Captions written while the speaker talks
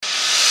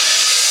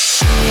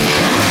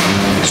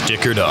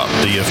Stickered Up,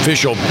 the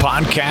official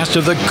podcast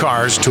of the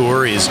CARS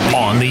Tour, is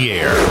on the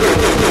air.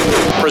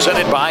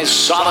 Presented by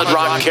Solid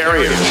Rock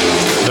Carriers.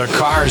 The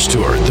CARS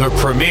Tour, the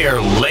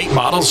premier late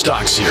model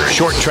stock series.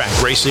 Short track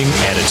racing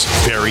at its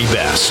very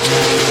best.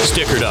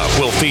 Stickered Up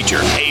will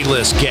feature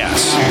A-list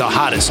guests, the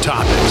hottest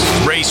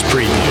topics, race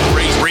previews,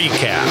 race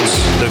recaps,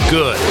 the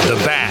good, the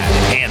bad,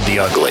 and the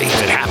ugly.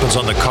 If it happens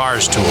on the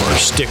CARS Tour,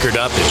 Stickered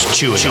Up is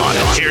chewing on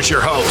it. Here's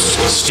your host,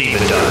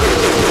 Stephen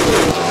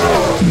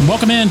Dunn.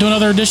 Welcome in to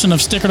another edition of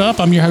Stickered Up.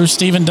 I'm your host,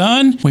 Stephen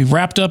Dunn. We've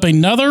wrapped up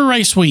another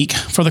race week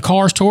for the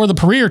CARS Tour, the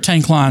Career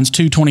Tank Lines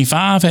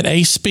 225 at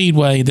Ace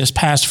Speedway this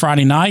past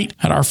Friday night.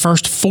 Had our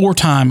first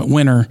four-time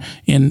winner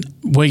in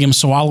William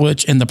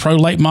Sawalowicz in the Pro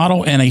Late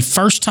Model and a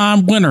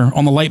first-time winner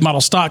on the Late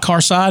Model Stock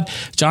Car side.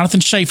 Jonathan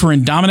Shafer,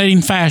 in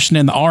dominating fashion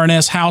in the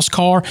R&S House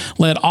Car,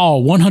 led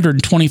all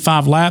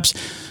 125 laps,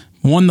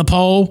 won the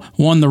pole,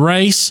 won the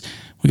race.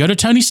 We go to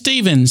Tony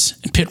Stevens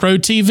and Pit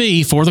Road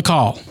TV for the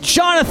call.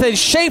 Jonathan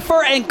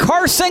Shafer and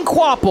Carson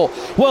Quapple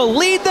will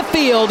lead the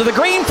field to the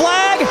green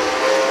flag,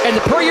 and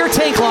the per year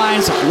tank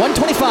lines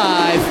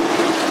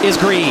 125 is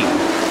green.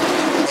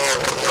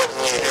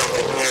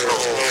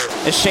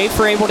 Is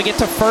Shafer able to get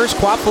to first,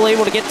 Quapple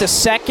able to get to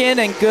second,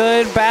 and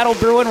good battle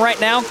brewing right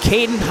now.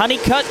 Caden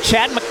Honeycutt,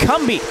 Chad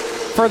McCumbee.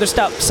 Furthest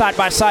up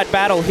side-by-side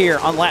battle here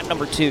on lap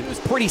number 2. It's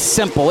pretty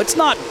simple. It's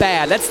not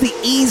bad. That's the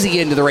easy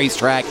end of the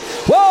racetrack.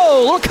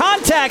 Whoa, little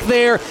contact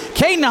there.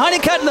 Caden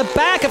Honeycutt in the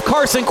back of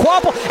Carson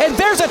Quapple, and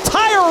there's a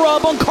tire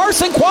rub on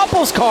Carson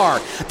Quapple's car.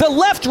 The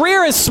left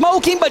rear is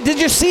smoking, but did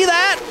you see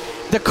that?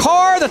 The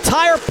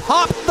tire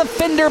popped the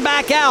fender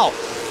back out.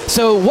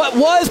 So what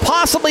was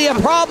possibly a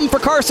problem for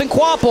Carson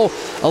Quapple,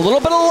 a little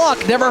bit of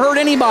luck, never hurt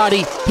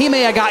anybody. He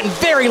may have gotten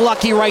very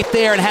lucky right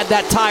there and had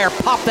that tire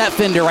pop that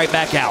fender right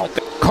back out.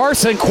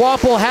 Carson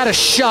Quapple had a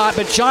shot,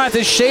 but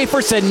Jonathan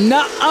Shafer said,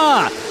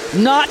 nuh-uh,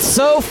 not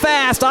so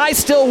fast. I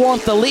still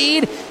want the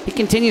lead. He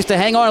continues to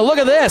hang on. And look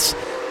at this.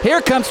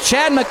 Here comes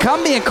Chad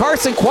McCumbee, and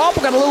Carson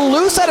Quapple got a little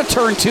loose out of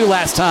turn 2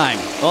 last time.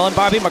 Well, and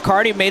Bobby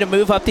McCarty made a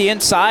move up the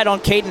inside on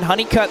Caden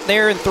Honeycutt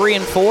there in 3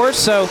 and 4.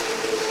 So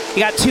you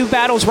got two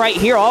battles right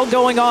here, all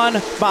going on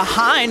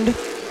behind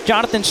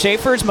Jonathan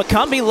Shafer's.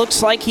 McCumbee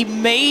looks like he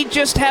may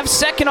just have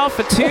second off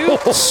of 2.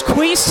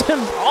 Squeezed him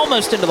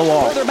almost into the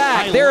wall. Further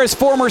back, there is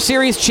former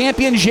series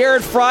champion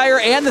Jared Fryer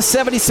and the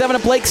 77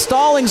 of Blake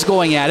Stallings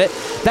going at it.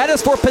 That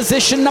is for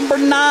position number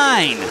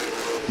 9.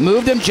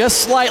 Moved him just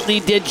slightly,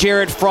 did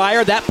Jared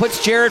Fryer. That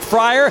puts Jared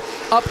Fryer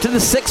up to the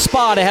 6th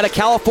spot ahead of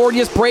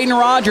California's Braden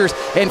Rogers.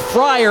 And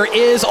Fryer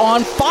is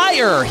on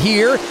fire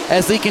here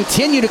as they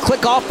continue to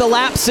click off the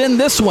laps in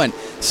this one.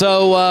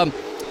 So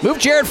move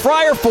Jared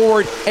Fryer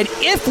forward, and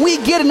if we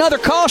get another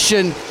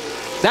caution,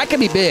 that could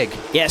be big.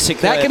 Yes, it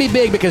could. That could be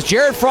big because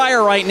Jared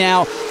Fryer right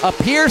now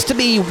appears to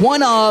be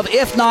one of,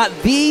 if not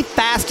the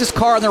fastest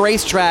car on the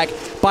racetrack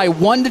by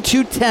 1 to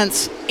 2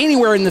 tenths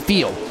anywhere in the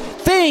field.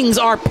 Things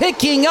are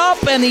picking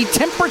up, and the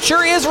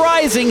temperature is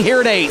rising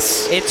here at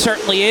Ace. It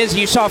certainly is.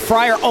 You saw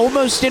Fryer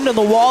almost into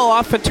the wall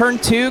off of turn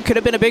 2. Could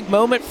have been a big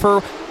moment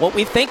for what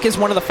we think is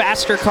one of the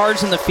faster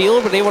cars in the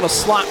field, but able to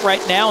slot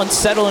right now and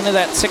settle into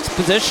that 6th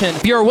position.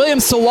 If you're a William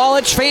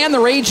Sawalowicz fan, the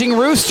Raging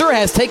Rooster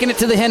has taken it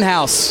to the hen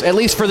house, at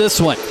least for this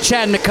one.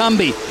 Chad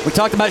McCumbee. We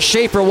talked about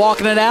Shafer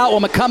walking it out.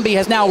 Well, McCumbee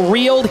has now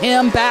reeled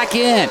him back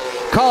in.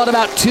 Call it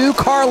about 2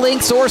 car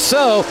lengths or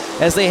so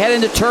as they head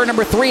into turn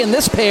number 3 in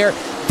this pair.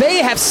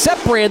 They have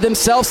separated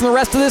themselves from the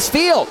rest of this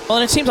field. Well,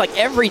 and it seems like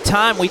every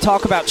time we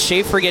talk about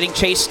Shafer getting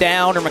chased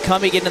down or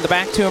McCumbee getting in the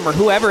back to him or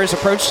whoever has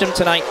approached him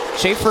tonight,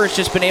 Shafer has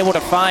just been able to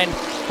find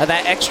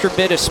that extra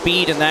bit of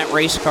speed in that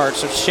race car.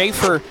 So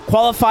Shafer,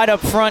 qualified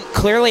up front,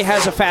 clearly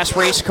has a fast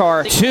race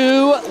car.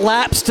 2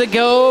 laps to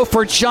go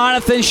for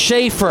Jonathan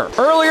Shafer.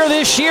 Earlier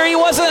this year, he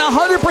wasn't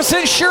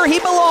 100% sure he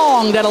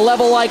belonged at a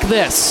level like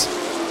this.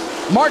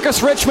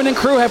 Marcus Richmond and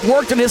crew have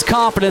worked on his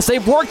confidence.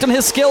 They've worked on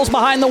his skills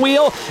behind the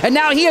wheel, and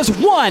now he is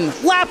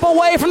 1 lap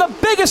away from the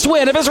biggest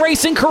win of his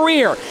racing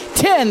career.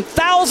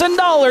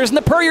 $10,000 in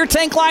the per year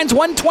tank lines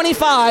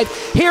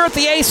 125 here at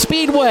the Ace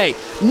Speedway.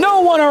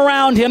 No one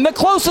around him, the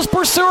closest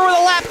pursuer with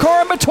a lap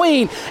car in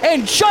between,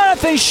 and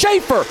Jonathan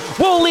Shafer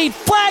will lead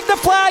flag to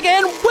flag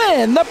and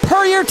win the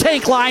per year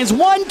tank lines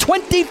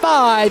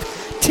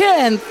 125.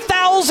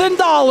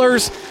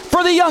 $10,000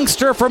 for the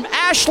youngster from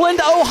Ashland,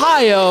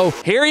 Ohio.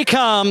 Here he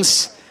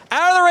comes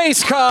out of the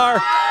race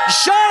car.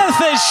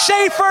 Jonathan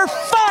Shafer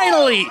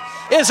finally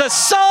is a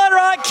Solid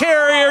Rock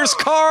Carriers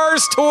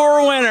CARS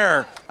Tour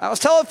winner. I was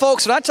telling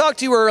folks when I talked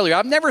to you earlier,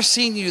 I've never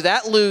seen you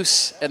that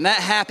loose and that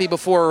happy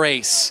before a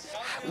race.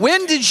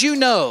 When did you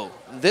know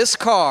this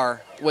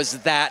car was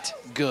that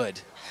good?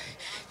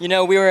 You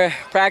know, we were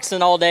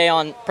practicing all day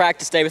on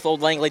practice day with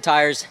old Langley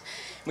tires.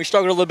 We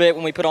struggled a little bit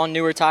when we put on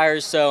newer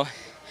tires, so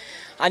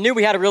I knew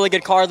we had a really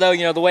good car, though,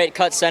 you know, the way it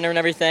cut center and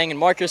everything. And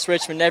Marcus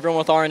Richmond, everyone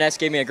with R&S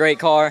gave me a great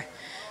car.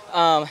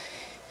 You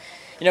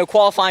know,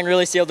 qualifying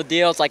really sealed the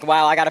deal. It's like,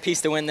 wow, I got a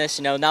piece to win this.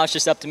 You know, now it's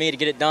just up to me to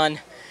get it done.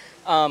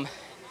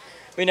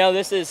 We know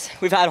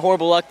we've had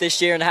horrible luck this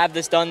year, and to have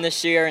this done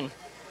this year, and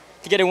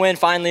to get a win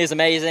finally is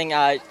amazing.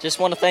 I just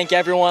want to thank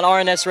everyone,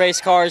 RNS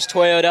Race Cars,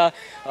 Toyota,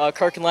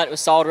 Kirk and Lett with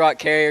Solid Rock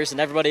Carriers, and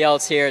everybody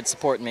else here at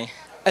supporting me.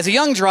 As a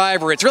young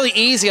driver, it's really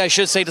easy, I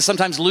should say, to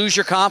sometimes lose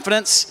your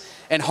confidence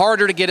and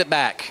harder to get it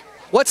back.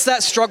 What's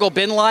that struggle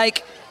been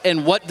like,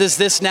 and what does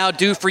this now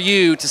do for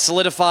you to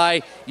solidify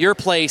your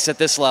place at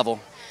this level?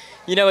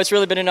 It's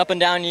really been an up and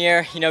down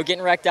year.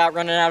 Getting wrecked out,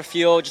 running out of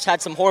fuel, just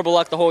had some horrible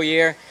luck the whole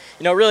year.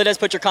 It really does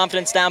put your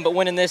confidence down, but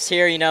winning this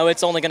here,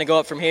 it's only going to go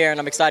up from here, and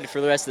I'm excited for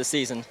the rest of the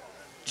season.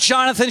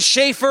 Jonathan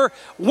Shafer,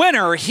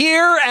 winner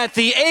here at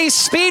the Ace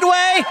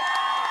Speedway.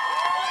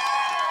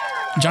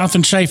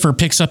 Jonathan Shafer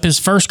picks up his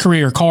first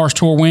career CARS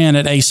Tour win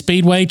at Ace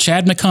Speedway.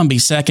 Chad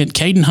McCumbee second,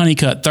 Caden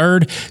Honeycutt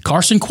third,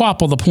 Carson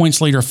Quapple the points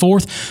leader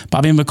fourth,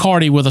 Bobby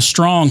McCarty with a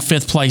strong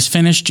fifth place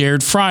finish,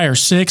 Jared Fryer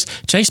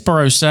sixth, Chase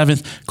Burrows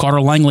seventh,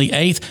 Carter Langley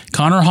eighth,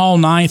 Connor Hall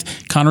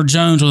ninth, Connor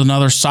Jones with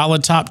another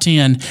solid top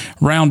 10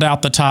 round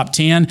out the top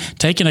 10.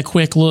 Taking a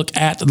quick look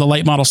at the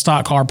late model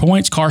stock car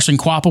points, Carson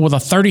Quapple with a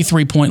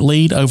 33-point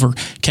lead over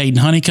Caden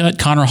Honeycutt,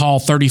 Connor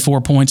Hall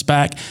 34 points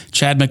back,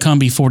 Chad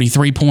McCumbee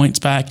 43 points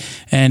back,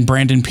 and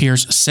Brandon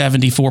Pierce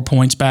 74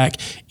 points back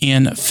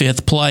in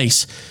fifth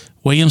place.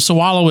 William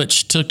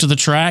Sawalowicz took to the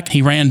track.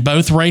 He ran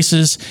both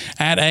races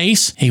at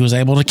Ace. He was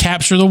able to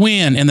capture the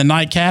win in the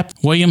nightcap.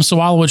 William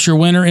Sawalowicz, your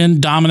winner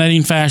in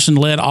dominating fashion,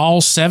 led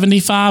all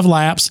 75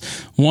 laps,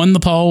 won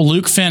the pole.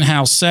 Luke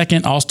Fenhouse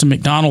second, Austin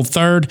McDonald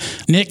third,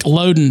 Nick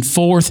Loden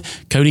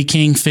fourth, Cody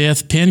King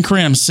fifth, Penn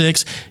Krim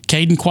sixth,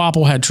 Caden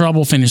Quapple had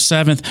trouble, finished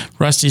seventh,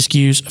 Rusty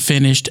Skews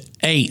finished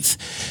eighth.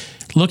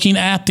 Looking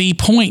at the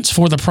points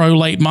for the pro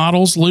late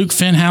models, Luke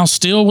Fenhouse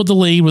still with the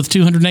lead with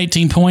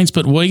 218 points,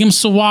 but William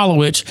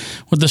Sawalowicz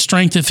with the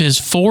strength of his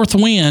fourth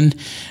win,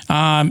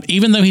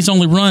 even though he's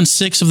only run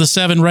 6 of the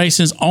 7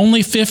 races,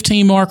 only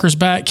 15 markers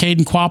back.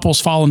 Caden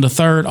Quapple's fallen to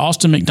third,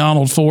 Austin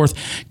McDonald fourth,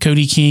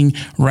 Cody King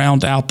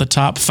round out the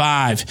top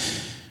 5.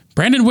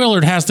 Brandon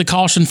Willard has the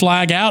caution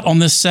flag out on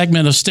this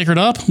segment of Stickered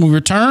Up. When we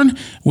return,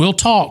 we'll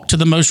talk to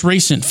the most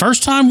recent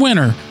first-time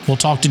winner. We'll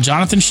talk to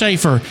Jonathan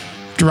Shafer,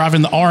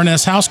 driving the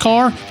RNS house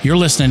car. You're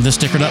listening to the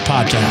Stickered Up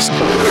podcast.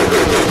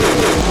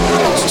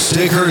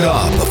 Stickered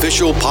Up,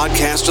 official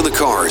podcast of the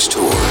CARS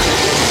Tour.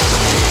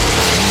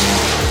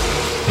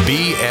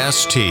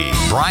 BST,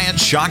 Bryant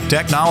Shock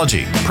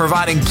Technology,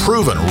 providing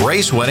proven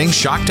race-winning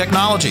shock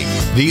technology.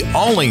 The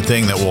only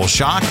thing that will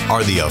shock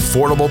are the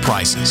affordable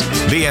prices.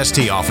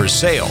 BST offers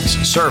sales,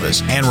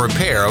 service, and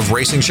repair of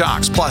racing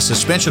shocks, plus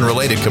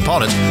suspension-related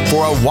components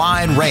for a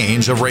wide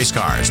range of race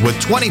cars. With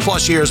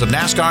 20-plus years of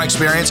NASCAR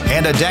experience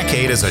and a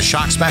decade as a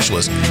shock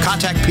specialist,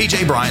 contact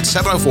PJ Bryant,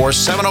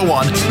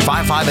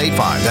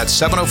 704-701-5585. That's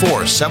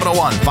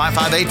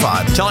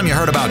 704-701-5585. Tell him you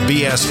heard about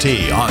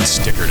BST on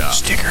Stickered Up.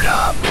 Stickered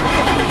Up.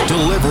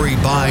 Delivery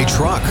by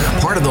truck,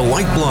 part of the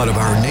lifeblood of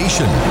our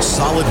nation.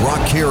 Solid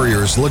Rock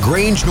Carriers,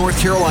 LaGrange, North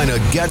Carolina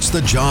gets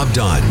the job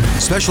done,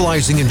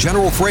 specializing in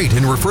general freight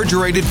and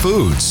refrigerated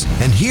foods.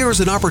 And here's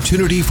an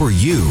opportunity for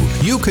you.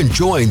 You can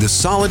join the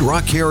Solid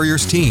Rock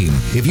Carriers team.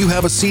 If you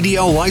have a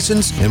CDL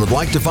license and would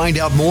like to find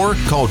out more,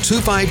 call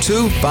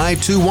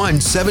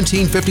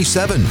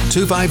 252-521-1757,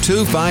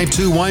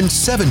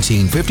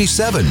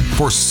 252-521-1757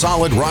 for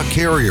Solid Rock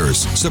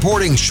Carriers,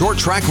 supporting short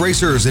track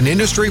racers and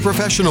industry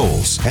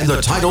professionals, and the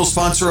title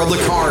sponsor of the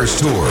CARS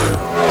Tour.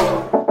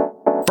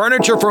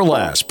 Furniture for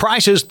less.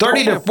 Prices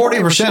 30 to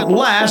 40%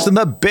 less than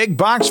the big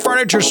box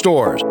furniture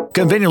stores.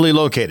 Conveniently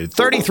located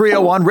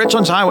 3301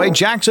 Richlands Highway,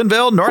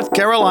 Jacksonville, North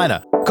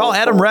Carolina. Call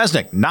Adam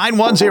Resnick,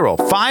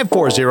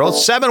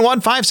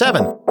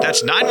 910-540-7157.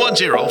 That's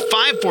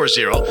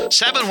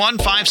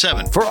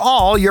 910-540-7157. For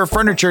all your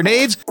furniture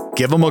needs,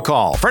 give them a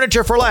call.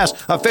 Furniture for Less,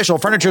 official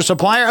furniture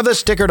supplier of the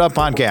Stickered Up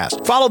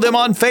podcast. Follow them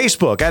on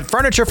Facebook at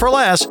Furniture for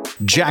Less,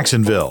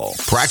 Jacksonville.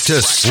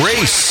 Practice,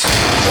 race,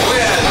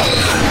 win.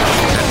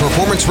 At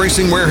Performance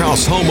Racing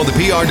Warehouse, home of the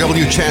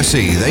PRW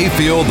chassis, they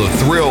feel the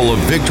thrill of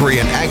victory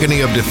and agony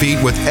of defeat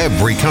with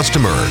every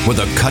customer. With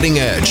a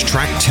cutting-edge,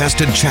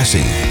 track-tested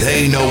chassis,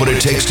 they know what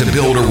it takes to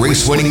build a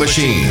race-winning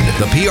machine.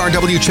 The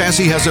PRW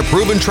chassis has a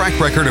proven track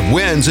record of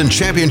wins and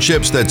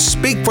championships that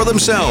speak for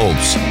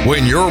themselves.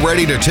 When you're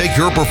ready to take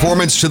your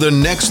performance to the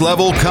next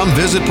level, come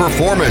visit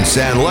Performance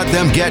and let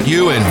them get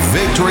you in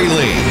victory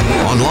lane.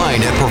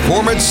 Online at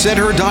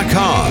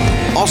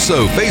performancecenter.com.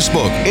 Also,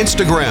 Facebook,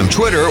 Instagram,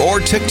 Twitter, or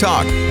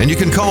TikTok. And you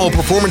can call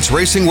Performance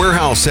Racing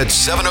Warehouse at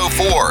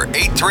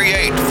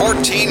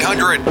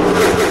 704-838-1400.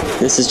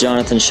 This is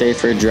Jonathan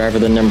Shafer, driver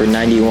of the number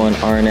 91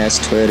 RNS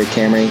Toyota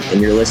Camry,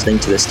 and you're listening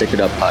to the Stickered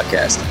Up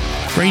podcast.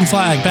 Green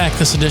flag back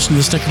this edition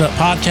of the Stickered Up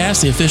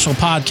podcast, the official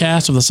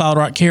podcast of the Solid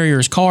Rock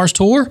Carriers CARS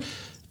Tour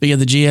via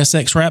the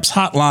GSX Wraps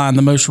hotline.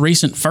 The most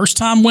recent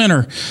first-time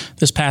winner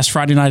this past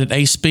Friday night at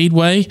Ace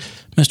Speedway,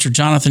 Mr.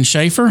 Jonathan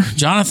Shafer.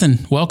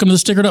 Jonathan, welcome to the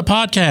Stickered Up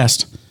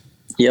podcast.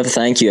 Yep,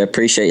 thank you. I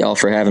appreciate y'all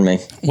for having me.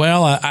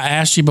 Well, I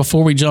asked you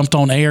before we jumped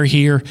on air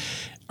here,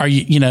 I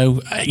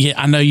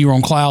know you were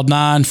on Cloud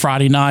 9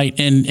 Friday night,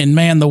 and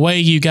man, the way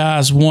you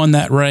guys won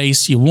that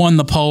race, you won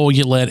the pole,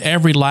 you led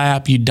every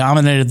lap, you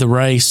dominated the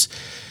race.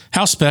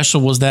 How special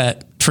was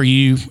that for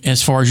you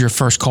as far as your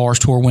first CARS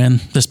Tour win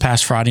this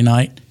past Friday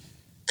night?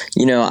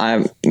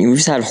 We've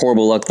just had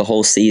horrible luck the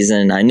whole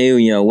season. I knew,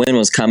 win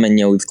was coming.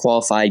 We've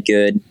qualified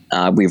good.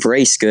 We've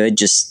raced good,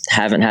 just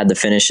haven't had the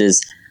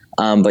finishes.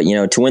 But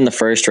to win the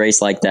first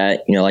race like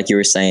that, like you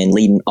were saying,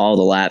 leading all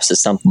the laps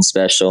is something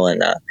special.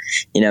 And,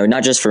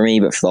 not just for me,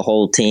 but for the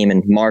whole team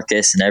and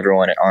Marcus and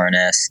everyone at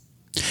RNS.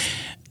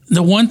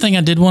 The one thing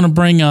I did want to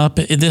bring up,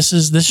 this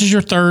is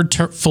your third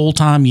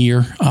full-time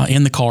year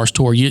in the CARS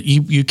Tour.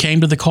 You came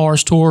to the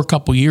CARS Tour a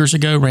couple years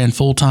ago, ran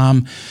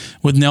full-time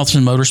with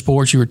Nelson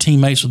Motorsports. You were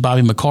teammates with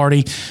Bobby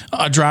McCarty,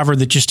 a driver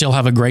that you still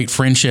have a great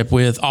friendship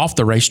with off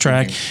the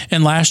racetrack. Mm-hmm.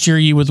 And last year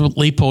you were with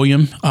Lee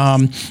Pulliam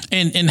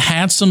and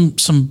had some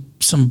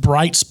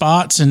bright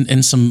spots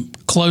and some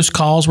close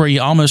calls where you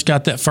almost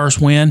got that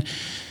first win.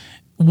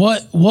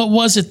 What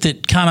was it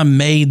that kind of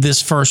made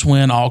this first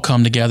win all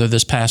come together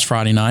this past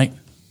Friday night?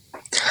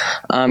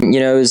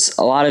 It was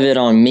a lot of it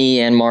on me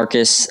and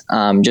Marcus,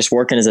 just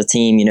working as a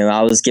team.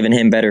 I was giving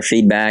him better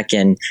feedback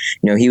and,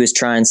 he was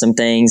trying some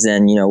things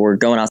and, we're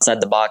going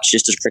outside the box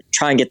just to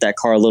try and get that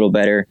car a little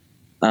better.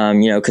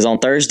 Cause on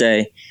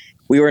Thursday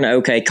we were an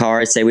okay car.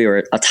 I'd say we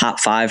were a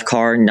top 5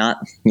 car, not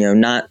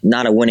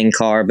a winning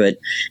car, but,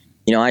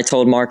 I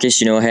told Marcus,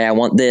 hey, I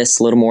want this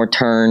a little more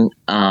turn.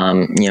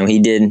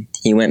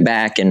 He went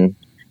back and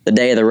the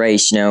day of the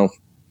race,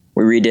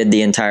 we redid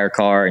the entire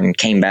car and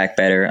came back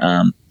better.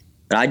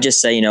 But I'd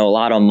just say, a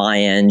lot on my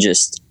end,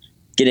 just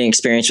getting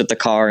experience with the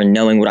car and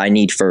knowing what I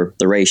need for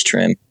the race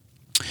trim.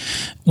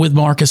 With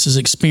Marcus's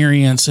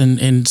experience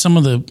and some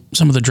of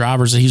the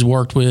drivers that he's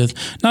worked with,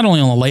 not only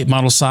on the late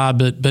model side,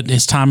 but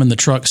his time in the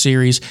truck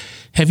series,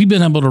 have you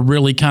been able to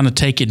really kind of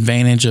take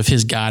advantage of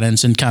his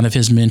guidance and kind of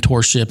his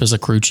mentorship as a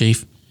crew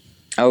chief?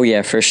 Oh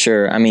yeah, for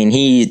sure. I mean,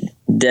 he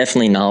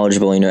definitely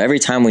knowledgeable. Every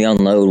time we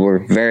unload,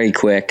 we're very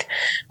quick.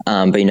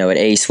 But at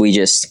Ace,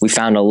 we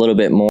found a little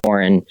bit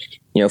more, and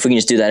if we can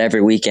just do that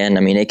every weekend,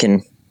 I mean,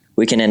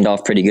 we can end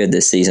off pretty good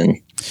this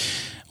season.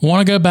 I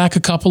want to go back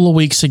a couple of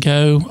weeks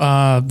ago.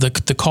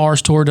 The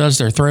CARS Tour does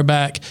their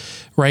throwback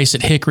race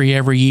at Hickory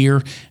every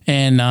year,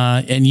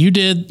 and you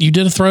did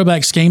a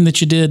throwback scheme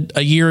that you did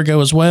a year ago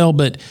as well,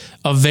 but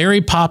a very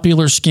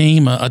popular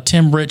scheme, a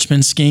Tim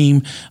Richmond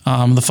scheme,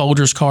 the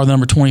Folgers car, the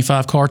number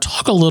 25 car.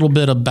 Talk a little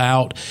bit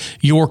about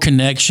your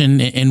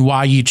connection and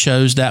why you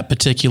chose that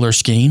particular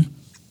scheme.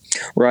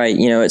 Right.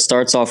 It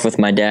starts off with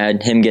my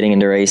dad, him getting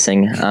into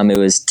racing. It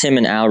was Tim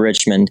and Al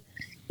Richmond.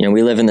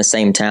 We live in the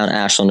same town,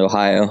 Ashland,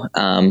 Ohio.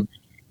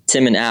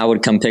 Tim and Al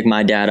would come pick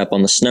my dad up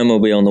on the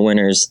snowmobile in the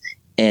winters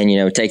and,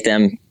 take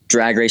them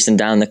drag racing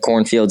down the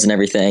cornfields and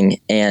everything.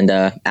 And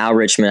Al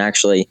Richmond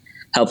actually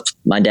helped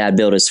my dad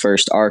build his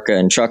first ARCA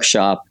and truck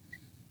shop.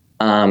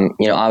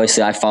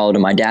 Obviously I followed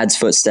in my dad's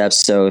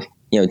footsteps. So,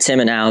 Tim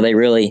and Al, they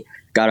really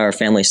got our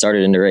family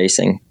started into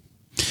racing.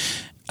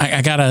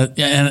 I gotta,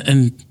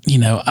 and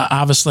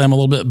obviously I'm a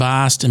little bit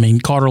biased. I mean,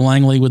 Carter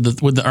Langley with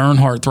the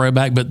Earnhardt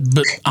throwback, but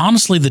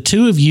honestly, the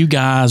two of you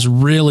guys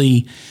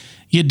really,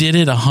 you did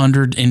it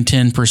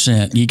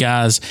 110%. You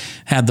guys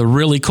had the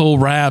really cool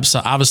wraps.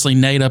 Obviously,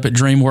 Nate up at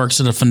DreamWorks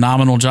did a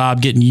phenomenal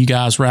job getting you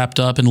guys wrapped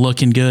up and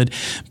looking good.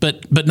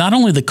 But not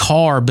only the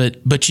car,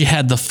 but you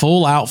had the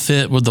full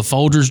outfit with the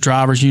Folgers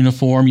driver's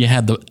uniform. You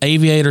had the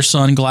aviator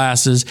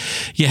sunglasses.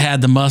 You had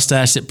the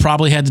mustache that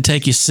probably had to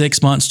take you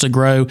 6 months to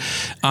grow.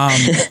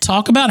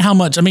 Talk about how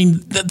much. I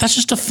mean, that's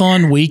just a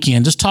fun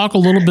weekend. Just talk a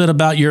little bit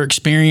about your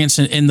experience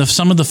and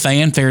some of the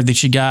fanfare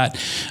that you got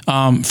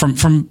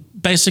from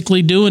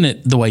basically doing it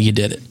the way you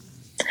did it.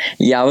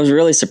 Yeah, I was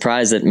really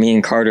surprised that me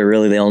and Carter are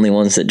really the only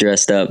ones that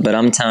dressed up, but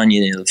I'm telling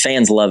you, the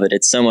fans love it.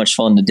 It's so much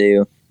fun to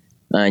do.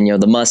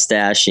 The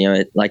mustache,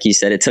 like you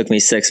said, it took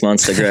me 6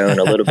 months to grow and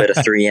a little bit of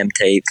 3M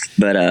tape,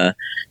 but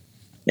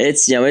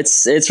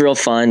it's real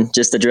fun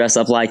just to dress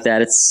up like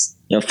that. It's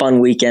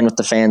fun weekend with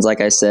the fans,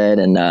 like I said,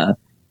 and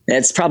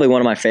it's probably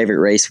one of my favorite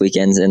race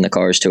weekends in the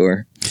CARS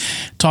Tour.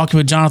 Talking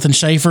with Jonathan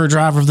Shafer,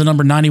 driver of the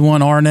number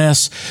 91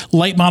 RNS,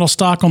 late model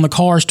stock on the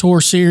CARS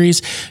Tour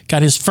Series.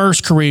 Got his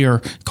first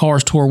career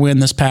CARS Tour win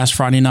this past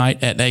Friday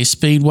night at Ace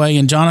Speedway.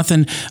 And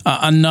Jonathan,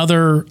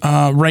 another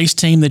race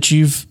team that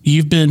you've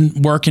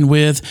been working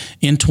with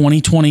in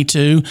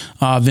 2022,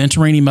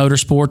 Venturini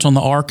Motorsports on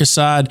the ARCA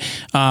side,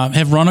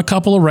 have run a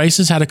couple of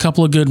races, had a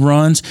couple of good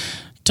runs.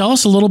 Tell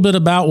us a little bit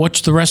about what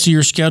the rest of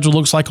your schedule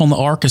looks like on the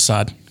ARCA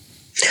side.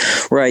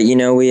 Right.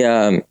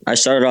 I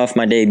started off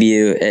my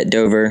debut at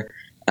Dover.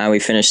 We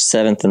finished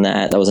 7th in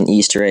that. That was an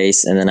East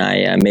race. And then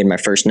I made my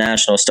first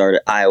national start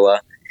at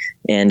Iowa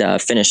and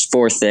finished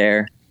 4th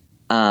there.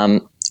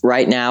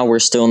 Right now, we're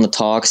still in the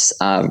talks.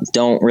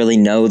 Don't really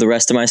know the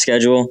rest of my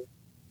schedule.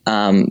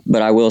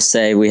 But I will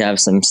say we have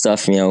some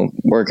stuff,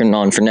 working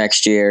on for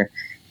next year.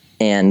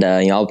 And,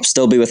 I'll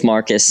still be with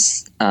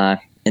Marcus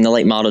in the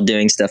late model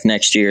doing stuff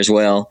next year as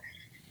well.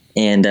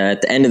 And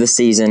at the end of the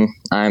season,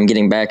 I'm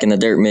getting back in the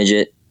dirt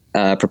midget,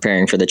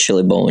 preparing for the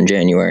Chili Bowl in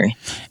January.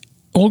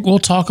 We'll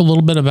talk a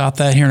little bit about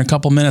that here in a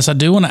couple minutes. I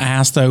do want to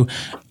ask, though,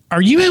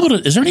 Are you able to,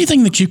 is there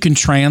anything that you can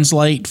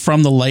translate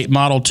from the late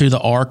model to the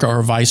ARCA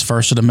or vice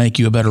versa to make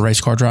you a better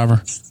race car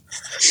driver?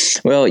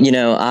 Well,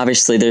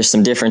 obviously there's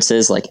some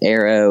differences like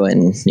aero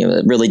and,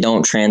 that really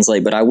don't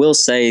translate. But I will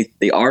say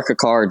the ARCA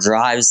car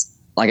drives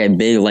like a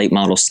big late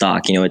model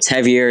stock. It's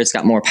heavier, it's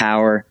got more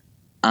power.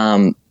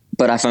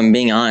 But if I'm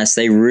being honest,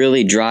 they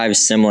really drive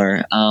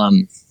similar.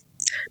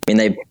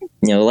 The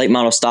late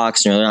model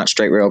stocks, they're not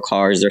straight rail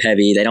cars. They're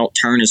heavy. They don't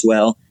turn as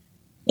well.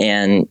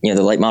 And,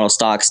 the late model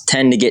stocks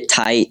tend to get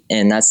tight.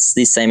 And that's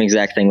the same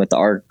exact thing with the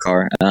ARCA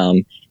car.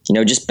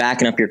 Just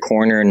backing up your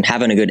corner and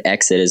having a good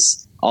exit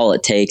is all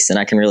it takes. And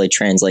I can really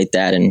translate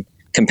that and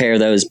compare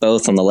those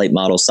both on the late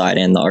model side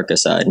and the ARCA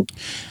side.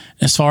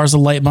 As far as the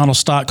late model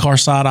stock car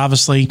side,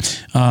 obviously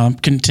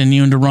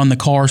continuing to run the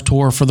CARS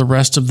Tour for the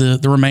rest of the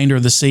remainder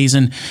of the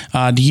season.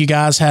 Do you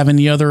guys have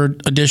any other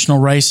additional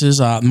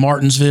races,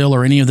 Martinsville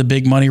or any of the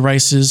big money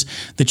races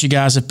that you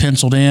guys have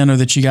penciled in or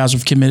that you guys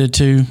have committed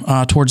to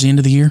towards the end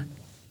of the year?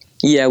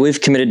 Yeah, we've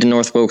committed to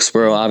North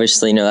Wilkesboro.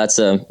 Obviously, that's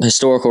a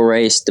historical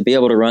race. To be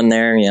able to run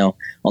there,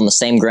 on the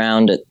same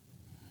ground that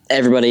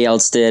everybody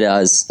else did,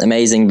 is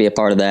amazing to be a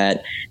part of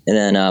that. And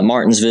then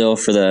Martinsville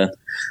for the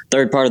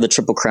third part of the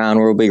Triple Crown,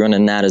 where we'll be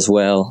running that as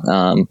well.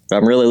 But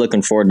I'm really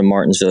looking forward to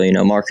Martinsville.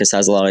 Marcus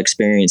has a lot of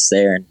experience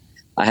there, and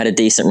I had a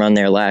decent run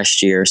there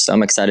last year, so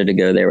I'm excited to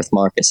go there with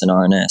Marcus and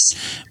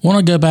RNS. I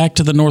want to go back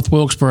to the North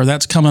Wilkesboro.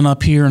 That's coming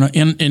up here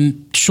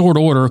in short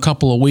order, a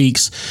couple of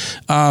weeks.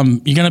 You're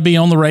going to be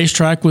on the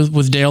racetrack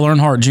with Dale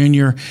Earnhardt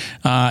Jr.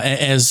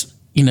 As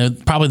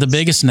probably the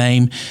biggest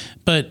name,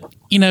 but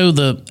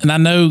and I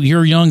know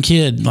you're a young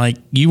kid, like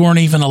you weren't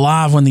even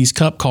alive when these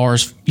Cup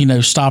cars,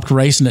 stopped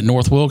racing at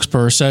North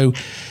Wilkesboro. So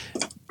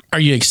are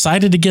you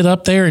excited to get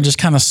up there and just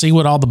kind of see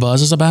what all the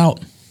buzz is about?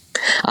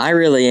 I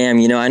really am.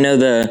 I know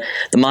the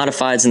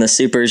modifieds and the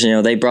supers,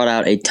 they brought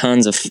out a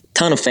ton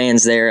of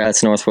fans there at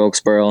North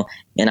Wilkesboro,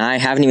 and I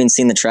haven't even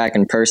seen the track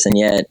in person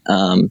yet.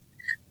 But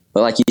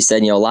like you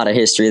said, a lot of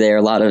history there,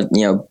 a lot of,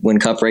 win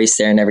Cup race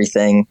there and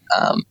everything.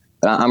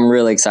 But I'm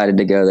really excited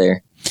to go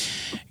there.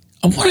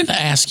 I wanted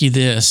to ask you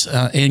this,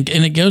 and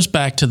it goes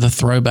back to the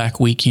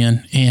throwback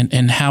weekend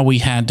and how we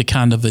had to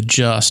kind of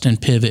adjust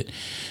and pivot.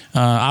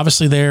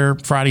 Obviously there,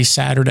 Friday,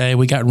 Saturday,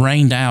 we got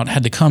rained out,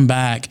 had to come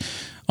back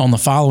on the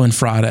following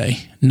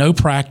Friday. No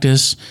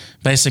practice,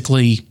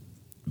 basically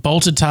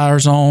bolted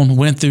tires on,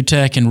 went through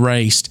tech and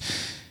raced.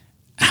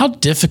 How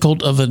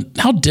difficult of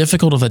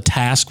a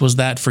task was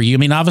that for you? I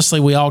mean, obviously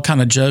we all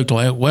kind of joked,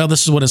 well,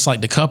 this is what it's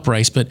like to Cup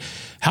race, but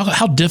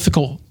how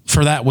difficult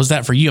was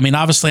that for you? I mean,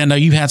 obviously I know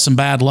you had some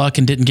bad luck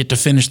and didn't get to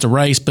finish the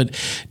race, but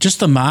just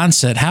the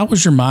mindset, how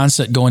was your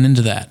mindset going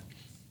into that?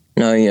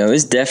 No, it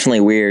was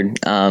definitely weird.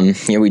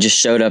 We just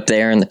showed up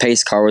there and the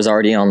pace car was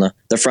already on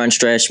the front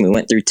stretch, and we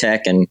went through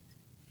tech and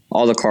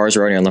all the cars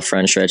were already on the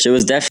front stretch. It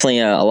was definitely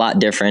a lot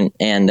different.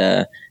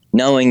 And,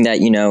 knowing that,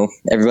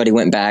 everybody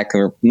went back,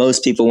 or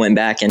most people went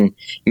back and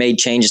made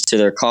changes to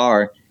their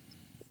car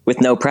with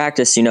no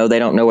practice, they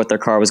don't know what their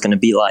car was going to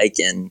be like.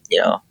 And,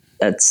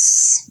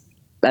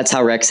 that's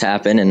how wrecks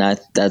happen. And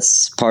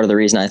that's part of the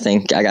reason I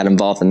think I got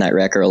involved in that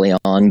wreck early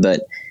on.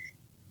 But,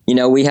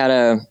 we had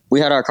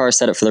our car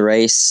set up for the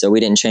race, so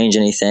we didn't change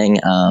anything.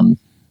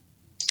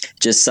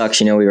 Just sucks,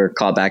 we were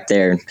caught back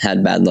there and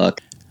had bad luck.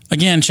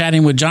 Again,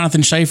 chatting with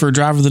Jonathan Shafer,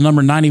 driver of the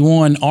number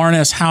 91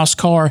 RNS house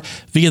car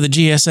via the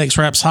GSX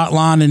Wraps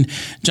hotline. And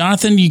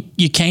Jonathan,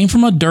 you came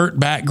from a dirt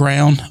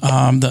background,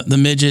 the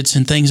midgets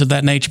and things of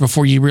that nature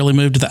before you really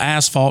moved to the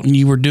asphalt, and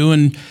you were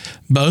doing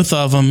both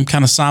of them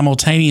kind of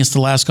simultaneous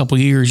the last couple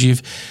of years.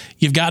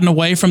 You've gotten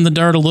away from the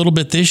dirt a little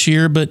bit this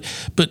year, but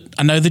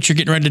I know that you're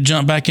getting ready to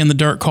jump back in the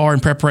dirt car in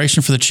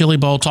preparation for the Chili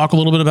Bowl. Talk a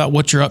little bit about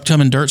what your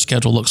upcoming dirt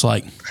schedule looks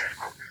like.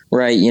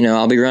 Right.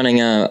 I'll be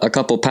running a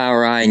couple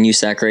Power I and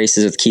USAC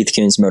races with Keith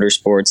Kunz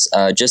Motorsports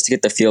just to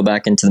get the feel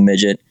back into the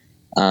midget.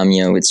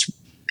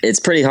 It's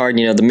pretty hard.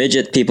 The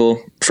midget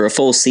people, for a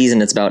full season,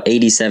 it's about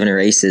 87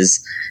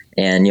 races.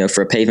 And,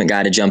 for a pavement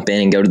guy to jump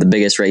in and go to the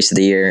biggest race of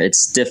the year,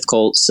 it's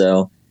difficult.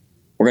 So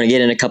we're going to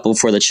get in a couple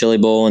for the Chili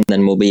Bowl, and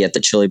then we'll be at the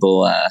Chili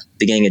Bowl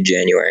beginning of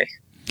January.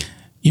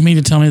 You mean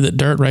to tell me that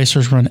dirt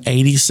racers run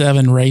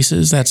 87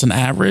 races? That's an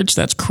average?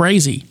 That's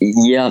crazy.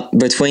 Yeah,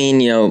 between,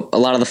 a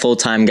lot of the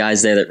full-time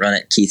guys there that run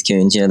at Keith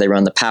Kunz, they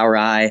run the Power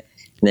I, and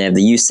they have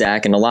the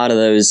USAC, and a lot of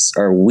those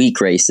are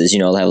week races.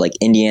 They'll have like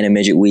Indiana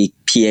Midget Week,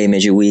 PA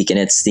Midget Week, and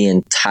it's the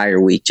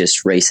entire week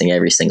just racing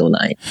every single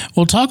night.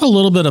 Well, talk a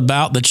little bit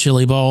about the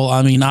Chili Bowl.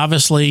 I mean,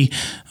 obviously,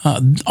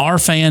 our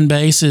fan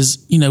base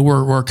is,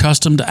 we're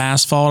accustomed to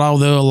asphalt,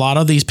 although a lot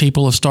of these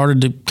people have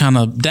started to kind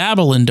of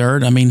dabble in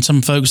dirt. I mean,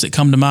 some folks that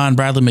come to mind,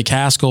 Bradley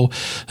McCaskill,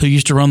 who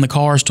used to run the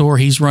CARS Tour,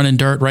 he's running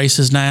dirt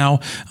races now.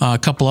 A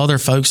couple other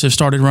folks have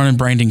started running.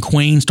 Brandon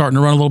Queen starting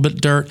to run a little bit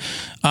of dirt.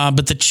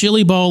 But the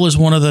Chili Bowl is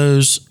one of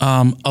those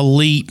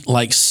elite,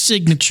 like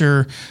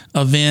signature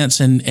events,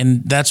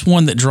 and that's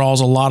one that draws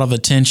a lot of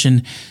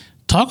attention.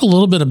 Talk a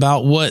little bit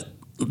about what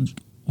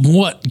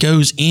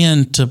goes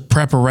into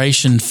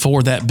preparation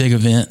for that big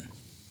event.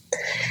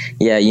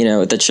 Yeah,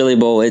 the Chili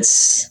Bowl,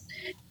 it's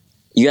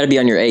you got to be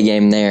on your A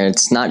game there.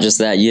 It's not just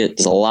that.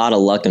 There's a lot of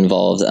luck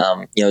involved.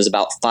 There's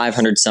about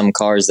 500 some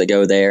cars that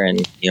go there,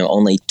 and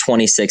only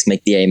 26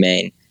 make the A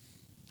main.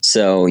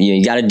 So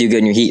you got to do good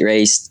in your heat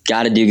race,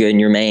 got to do good in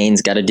your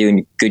mains, got to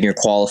do good in your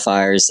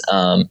qualifiers,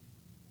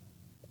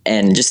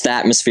 and just the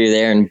atmosphere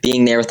there and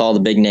being there with all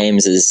the big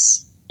names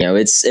is,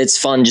 it's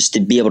fun just to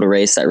be able to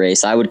race that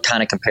race. I would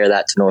kind of compare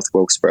that to North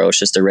Wilkesboro. It's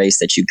just a race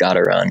that you got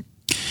to run.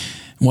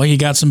 Well, you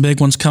got some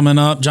big ones coming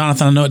up.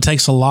 Jonathan, I know it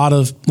takes a lot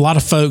of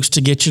folks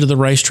to get you to the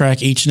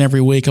racetrack each and every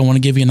week. I want to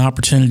give you an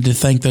opportunity to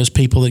thank those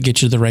people that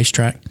get you to the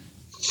racetrack.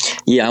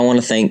 Yeah, I want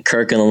to thank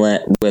Kirk and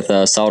Lillette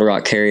with Solid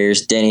Rock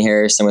Carriers, Danny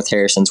Harrison with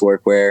Harrison's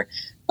Workwear,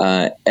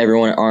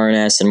 everyone at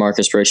RNS and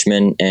Marcus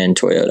Richmond and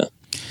Toyota.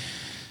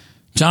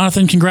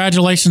 Jonathan,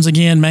 congratulations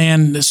again,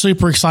 man.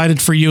 Super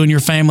excited for you and your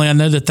family. I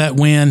know that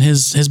win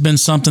has been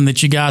something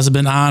that you guys have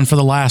been on for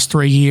the last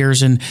 3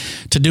 years, and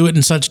to do it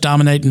in such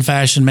dominating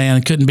fashion, man, I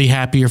couldn't be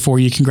happier for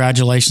you.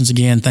 Congratulations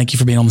again. Thank you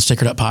for being on the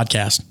Stickered Up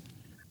podcast.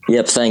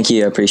 Yep, thank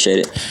you. I appreciate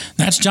it.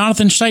 That's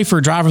Jonathan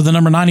Shafer, driver of the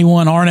number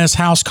 91 RNS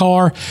house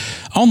car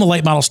on the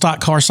late model stock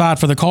car side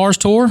for the CARS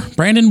Tour.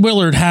 Brandon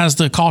Willard has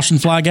the caution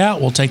flag out.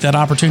 We'll take that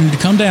opportunity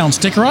to come down,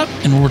 sticker up,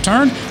 and we'll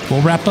return.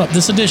 We'll wrap up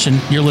this edition.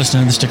 You're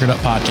listening to the Stickered Up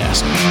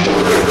podcast.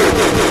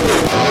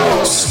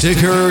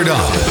 Stickered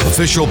Up,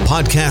 official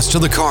podcast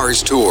of the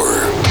CARS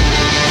Tour.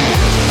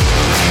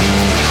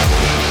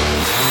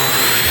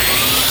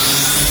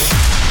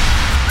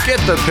 Get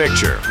the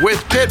picture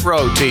with Pit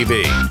Road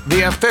TV,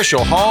 the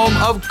official home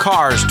of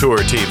CARS Tour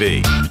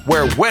TV,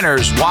 where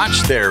winners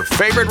watch their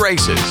favorite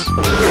races.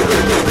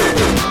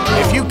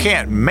 If you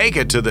can't make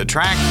it to the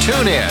track,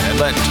 tune in and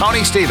let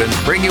Tony Stevens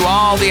bring you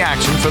all the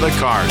action for the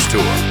CARS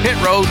Tour.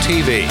 Pit Road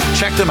TV.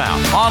 Check them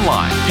out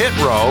online,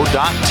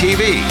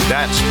 pitrow.tv.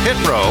 That's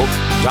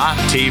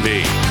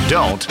pitrow.tv.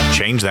 Don't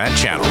change that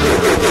channel.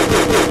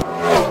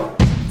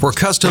 For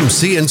custom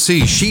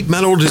CNC sheet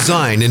metal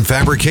design and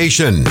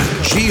fabrication,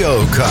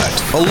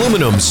 GeoCut,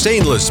 aluminum,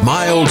 stainless,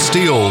 mild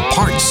steel,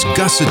 parts,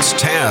 gussets,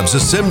 tabs,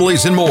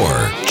 assemblies, and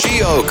more.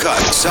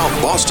 GeoCut,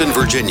 South Boston,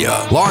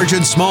 Virginia. Large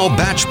and small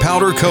batch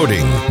powder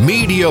coating,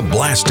 media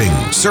blasting,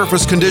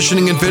 surface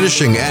conditioning and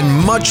finishing, and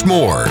much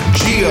more.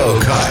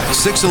 GeoCut,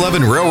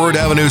 611 Railroad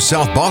Avenue,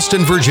 South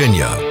Boston,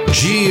 Virginia.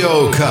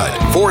 GeoCut,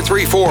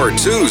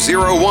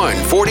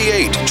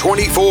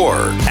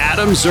 434-201-4824.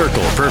 Adam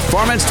Zirkle,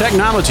 Performance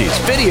Technologies,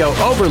 video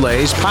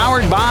overlays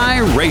powered by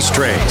Race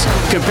Trays.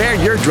 Compare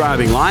your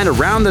driving line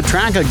around the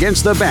track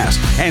against the best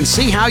and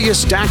see how you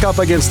stack up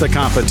against the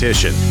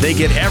competition. They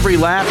get every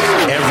lap,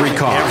 every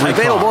car.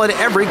 Available at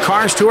every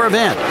CARS Tour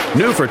event.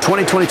 New for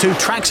 2022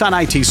 Traxon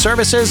IT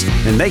services,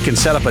 and they can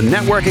set up a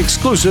network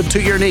exclusive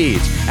to your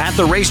needs at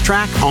the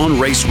racetrack on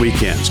race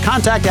weekends.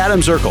 Contact Adam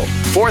Zirkle,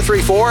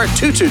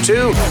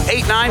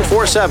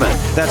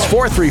 434-222-8947. That's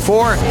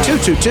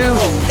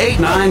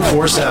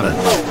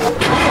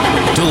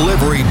 434-222-8947.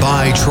 Delivery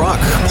by truck,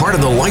 part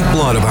of the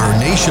lifeblood of our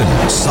nation.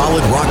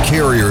 Solid Rock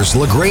Carriers,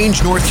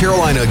 LaGrange, North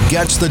Carolina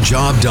gets the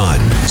job done,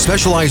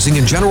 specializing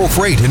in general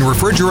freight and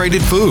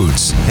refrigerated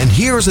foods. And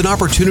here's an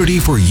opportunity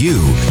for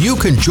you. You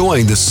can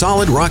join the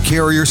Solid Rock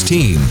Carriers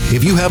team.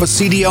 If you have a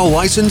CDL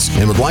license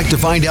and would like to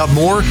find out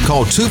more,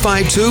 call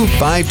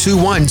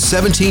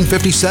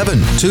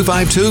 252-521-1757,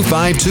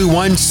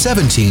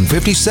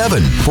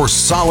 252-521-1757 for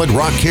Solid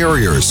Rock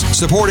Carriers,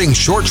 supporting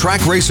short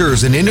track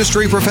racers and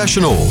industry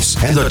professionals,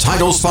 and the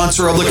title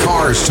sponsor of the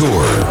CARS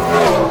Tour.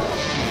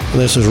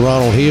 This is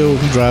Ronald Hill,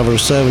 driver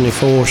of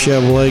 74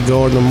 Chevrolet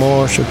Gardner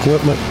Marsh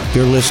equipment.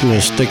 You're listening to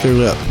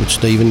Stickered Up with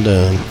Stephen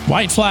Dunn.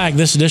 White flag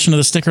this edition of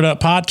the Stickered Up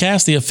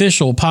podcast, the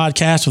official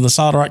podcast of the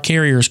Solid Rock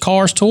Carriers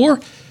CARS Tour.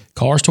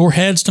 CARS Tour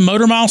heads to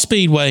Motor Mile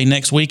Speedway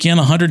next weekend.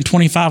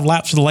 125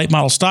 laps for the late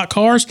model stock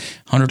cars,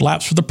 100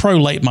 laps for the pro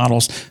late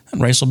models.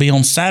 That race will be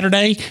on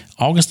Saturday,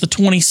 August the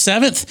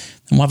 27th.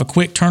 Then we'll have a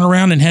quick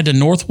turnaround and head to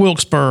North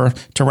Wilkesboro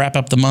to wrap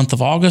up the month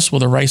of August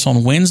with a race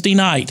on Wednesday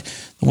night.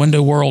 The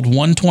Window World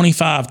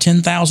 125,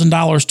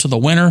 $10,000 to the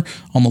winner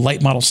on the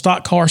late model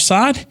stock car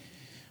side.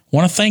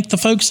 Want to thank the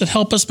folks that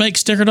help us make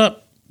Stickered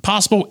Up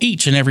possible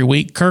each and every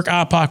week. Kirk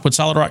Ipock with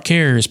Solid Rock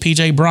Carriers,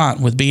 PJ Bryant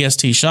with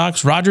BST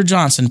Shocks, Roger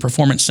Johnson,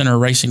 Performance Center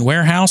Racing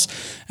Warehouse,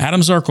 Adam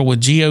Zirkle with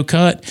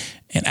GeoCut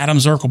and Adam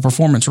Zirkle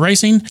Performance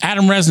Racing,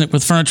 Adam Resnick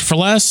with Furniture for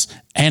Less,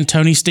 and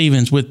Tony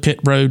Stevens with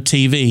Pit Road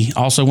TV.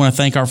 Also want to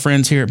thank our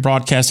friends here at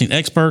Broadcasting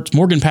Experts,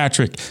 Morgan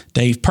Patrick,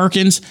 Dave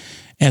Perkins,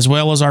 as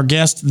well as our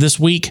guest this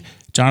week,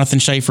 Jonathan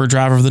Shafer,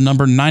 driver of the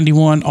number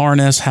 91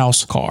 RNS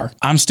house car.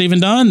 I'm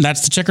Stephen Dunn.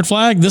 That's the Checkered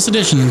Flag, this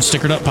edition of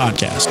Stickered Up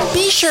Podcast.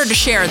 Be sure to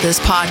share this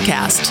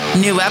podcast.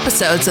 New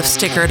episodes of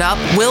Stickered Up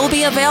will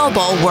be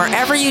available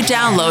wherever you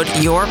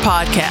download your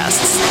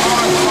podcasts.